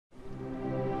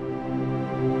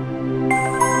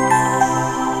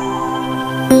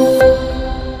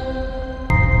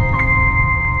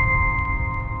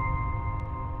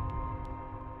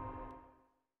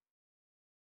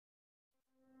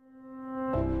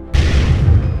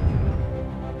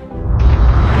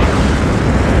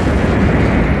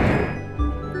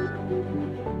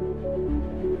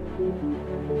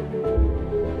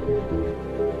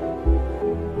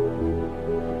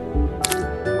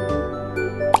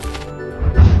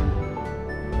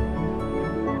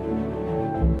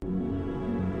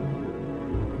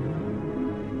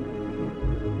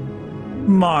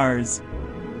Mars.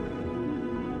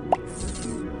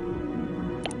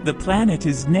 The planet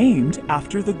is named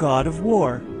after the god of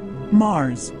war,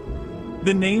 Mars.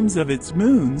 The names of its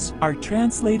moons are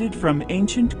translated from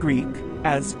ancient Greek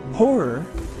as horror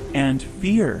and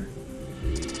fear.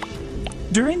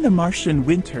 During the Martian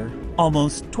winter,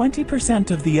 almost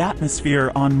 20% of the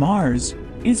atmosphere on Mars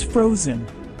is frozen.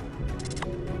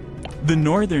 The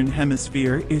northern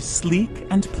hemisphere is sleek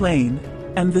and plain,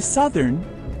 and the southern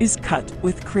is cut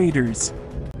with craters.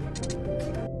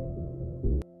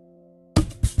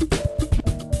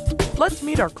 Let's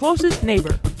meet our closest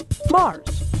neighbor, Mars.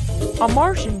 A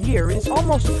Martian year is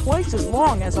almost twice as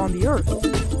long as on the Earth.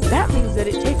 That means that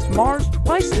it takes Mars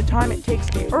twice the time it takes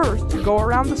the Earth to go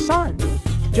around the Sun.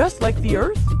 Just like the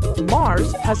Earth,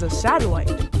 Mars has a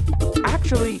satellite.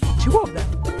 Actually, two of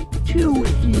them. Two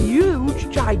huge,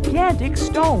 gigantic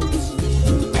stones.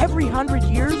 Every 100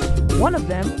 years, one of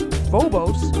them,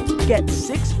 Phobos, gets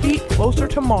 6 feet closer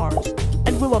to Mars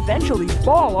and will eventually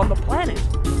fall on the planet.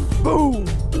 Boom!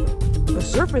 The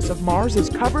surface of Mars is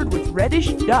covered with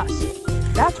reddish dust.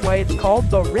 That's why it's called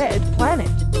the Red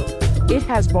Planet. It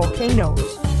has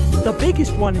volcanoes. The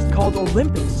biggest one is called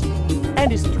Olympus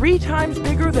and is 3 times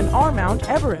bigger than our Mount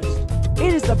Everest.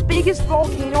 It is the biggest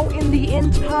volcano in the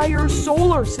entire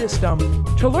solar system.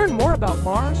 To learn more about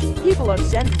Mars, people have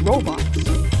sent robots.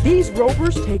 These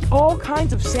rovers take all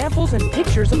kinds of samples and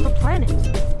pictures of the planet.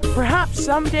 Perhaps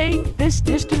someday, this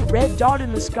distant red dot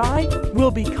in the sky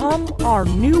will become our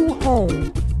new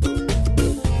home.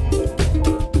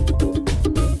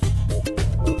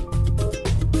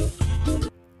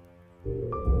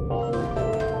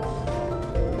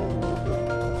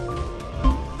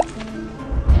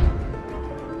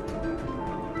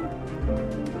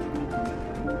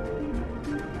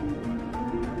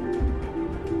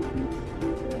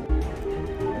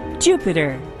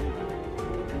 Jupiter.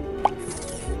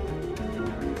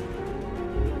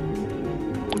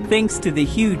 Thanks to the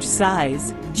huge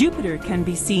size, Jupiter can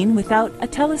be seen without a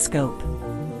telescope.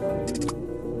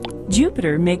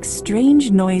 Jupiter makes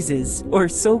strange noises, or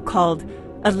so-called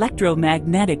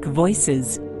electromagnetic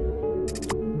voices.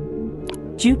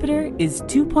 Jupiter is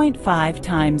 2.5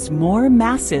 times more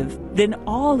massive than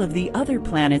all of the other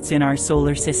planets in our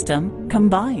solar system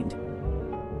combined.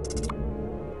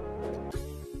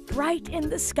 Bright in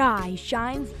the sky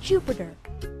shines Jupiter.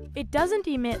 It doesn't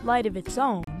emit light of its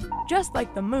own. Just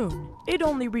like the moon, it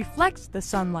only reflects the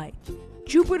sunlight.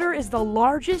 Jupiter is the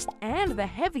largest and the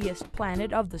heaviest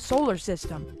planet of the solar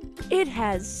system. It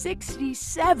has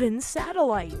 67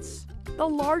 satellites. The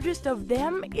largest of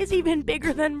them is even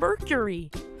bigger than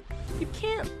Mercury. You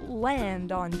can't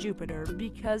land on Jupiter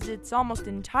because it's almost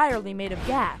entirely made of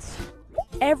gas.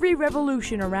 Every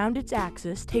revolution around its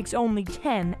axis takes only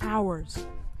 10 hours.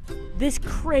 This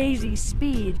crazy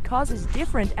speed causes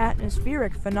different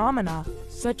atmospheric phenomena,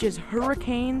 such as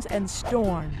hurricanes and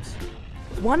storms.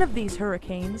 One of these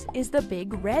hurricanes is the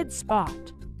Big Red Spot.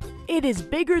 It is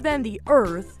bigger than the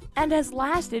Earth and has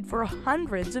lasted for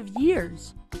hundreds of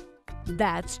years.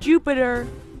 That's Jupiter,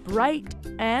 bright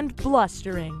and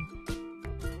blustering.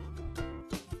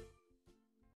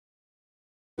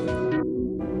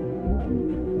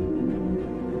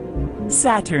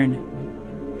 Saturn.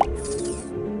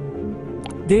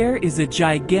 There is a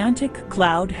gigantic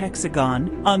cloud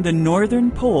hexagon on the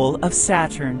northern pole of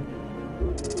Saturn.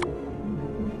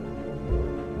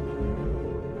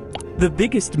 The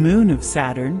biggest moon of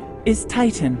Saturn is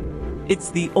Titan. It's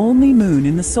the only moon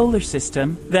in the solar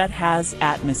system that has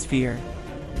atmosphere.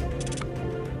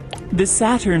 The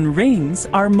Saturn rings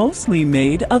are mostly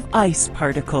made of ice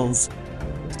particles.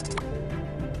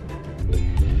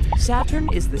 Saturn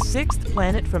is the 6th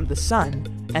planet from the Sun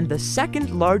and the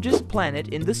 2nd largest planet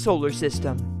in the solar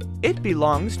system. It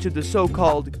belongs to the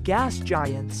so-called gas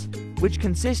giants, which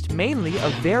consist mainly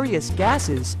of various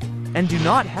gases and do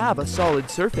not have a solid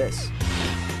surface.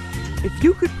 If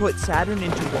you could put Saturn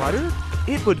into water,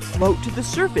 it would float to the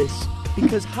surface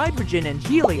because hydrogen and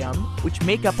helium, which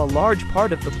make up a large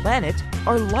part of the planet,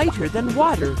 are lighter than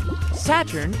water.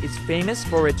 Saturn is famous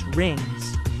for its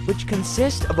rings, which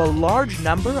consist of a large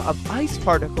number of ice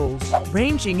particles,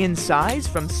 ranging in size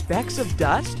from specks of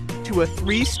dust to a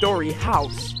 3-story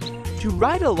house. To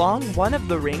ride along one of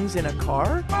the rings in a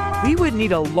car, we would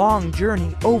need a long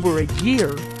journey over a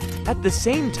year. At the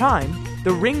same time,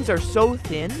 the rings are so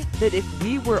thin that if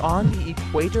we were on the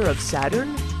equator of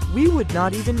Saturn, we would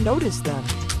not even notice them.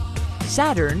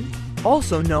 Saturn,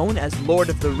 also known as Lord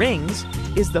of the Rings,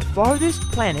 is the farthest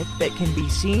planet that can be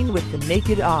seen with the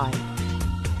naked eye.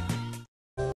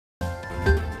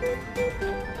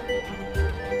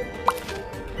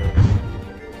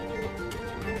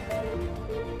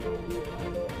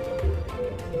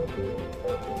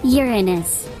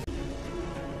 Uranus.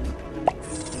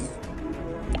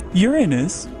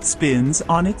 Uranus spins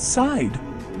on its side.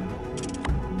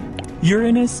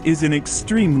 Uranus is an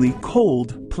extremely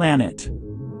cold planet.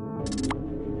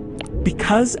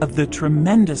 Because of the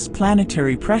tremendous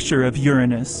planetary pressure of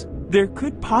Uranus, there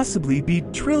could possibly be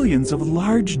trillions of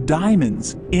large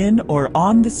diamonds in or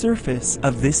on the surface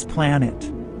of this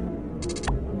planet.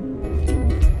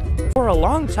 For a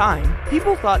long time,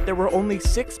 people thought there were only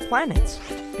 6 planets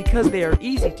because they are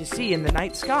easy to see in the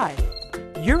night sky.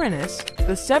 Uranus,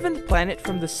 the 7th planet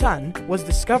from the Sun, was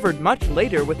discovered much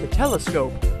later with a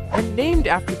telescope and named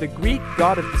after the Greek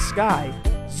god of the sky,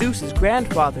 Zeus's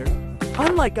grandfather.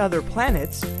 Unlike other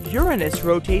planets, Uranus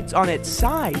rotates on its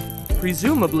side.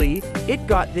 Presumably, it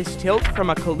got this tilt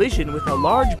from a collision with a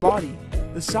large body,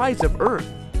 the size of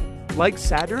Earth. Like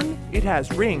Saturn, it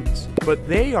has rings, but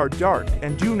they are dark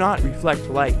and do not reflect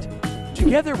light.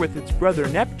 Together with its brother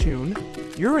Neptune,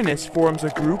 Uranus forms a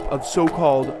group of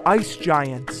so-called ice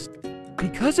giants.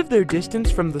 Because of their distance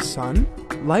from the Sun,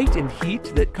 light and heat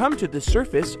that come to the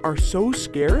surface are so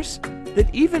scarce that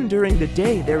even during the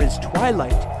day there is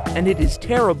twilight, and it is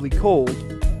terribly cold.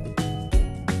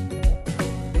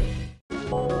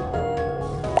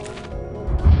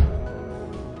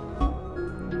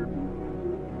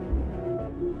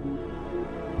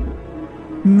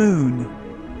 Moon.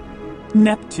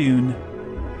 Neptune.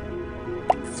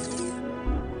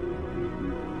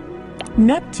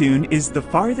 Neptune is the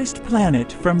farthest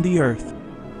planet from the Earth.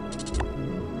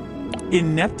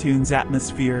 In Neptune's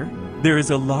atmosphere, there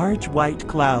is a large white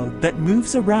cloud that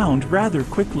moves around rather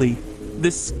quickly.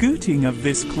 The scooting of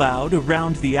this cloud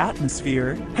around the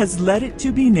atmosphere has led it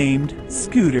to be named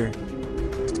Scooter.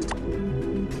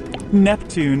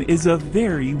 Neptune is a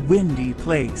very windy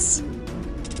place.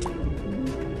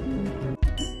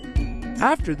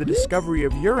 After the discovery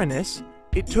of Uranus,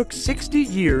 it took 60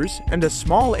 years and a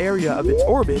small area of its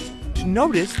orbit to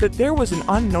notice that there was an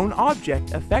unknown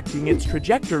object affecting its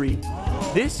trajectory.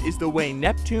 This is the way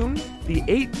Neptune, the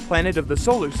 8th planet of the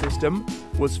solar system,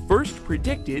 was first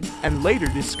predicted and later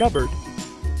discovered.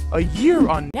 A year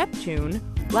on Neptune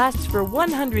lasts for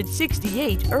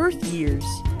 168 Earth years.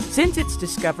 Since its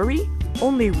discovery,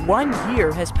 only 1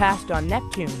 year has passed on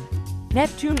Neptune.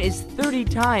 Neptune is 30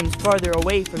 times farther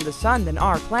away from the Sun than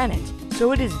our planet,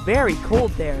 so it is very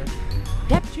cold there.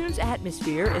 Neptune's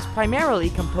atmosphere is primarily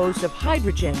composed of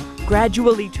hydrogen,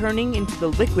 gradually turning into the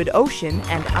liquid ocean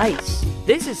and ice.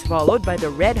 This is followed by the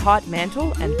red-hot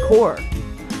mantle and core.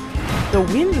 The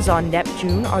winds on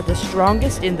Neptune are the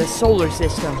strongest in the solar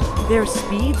system. Their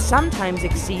speeds sometimes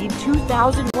exceed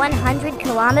 2,100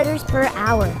 kilometers per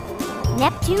hour.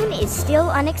 Neptune is still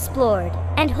unexplored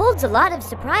and holds a lot of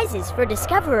surprises for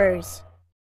discoverers.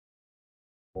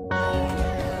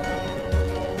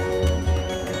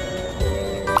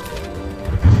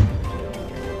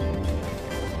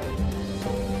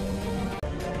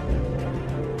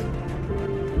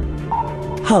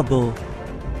 Hubble.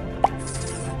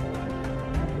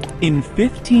 In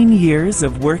 15 years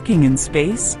of working in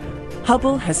space,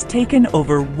 Hubble has taken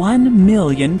over 1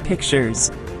 million pictures.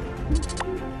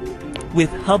 With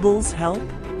Hubble's help,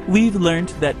 we've learned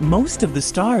that most of the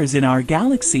stars in our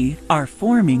galaxy are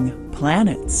forming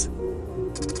planets.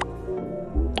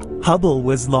 Hubble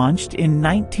was launched in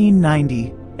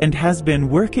 1990 and has been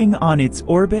working on its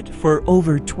orbit for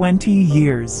over 20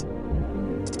 years.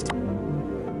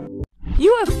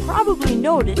 You have probably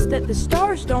noticed that the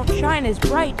stars don't shine as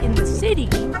bright in the city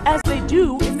as they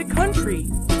do in the country.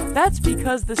 That's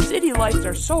because the city lights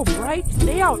are so bright,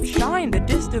 they outshine the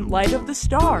distant light of the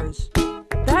stars.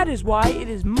 That is why it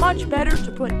is much better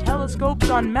to put telescopes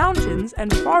on mountains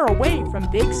and far away from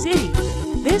big cities.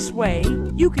 This way,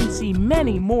 you can see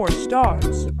many more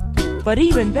stars. But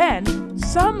even then,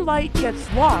 some light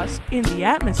gets lost in the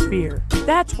atmosphere.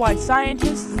 That's why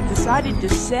scientists decided to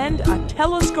send a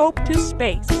telescope to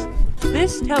space.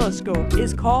 This telescope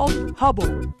is called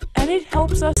Hubble, and it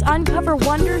helps us uncover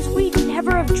wonders we'd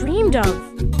never have dreamed of.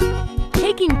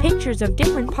 Taking pictures of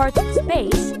different parts of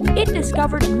space, it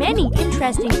discovered many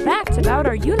interesting facts about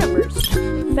our universe,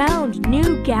 found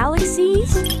new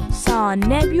galaxies, saw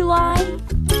nebulae,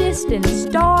 distant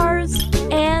stars,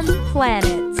 and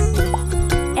planets.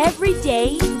 Every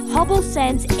day, Hubble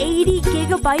sends 80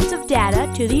 gigabytes of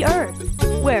data to the Earth,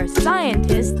 where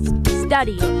scientists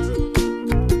study it.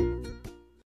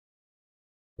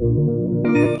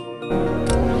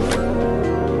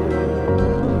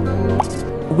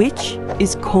 Which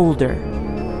is colder?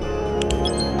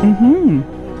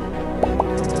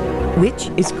 Which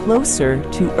is closer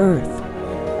to Earth?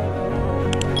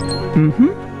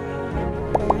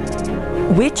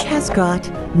 Which has got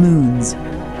moons?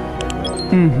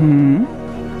 Mm-hmm.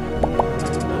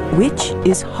 Which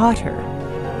is hotter?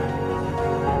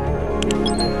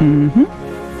 Mm-hmm.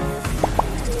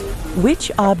 Which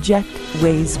object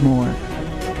weighs more?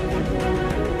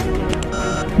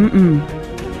 Mm-mm.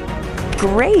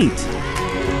 Great!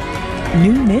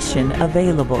 New mission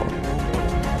available.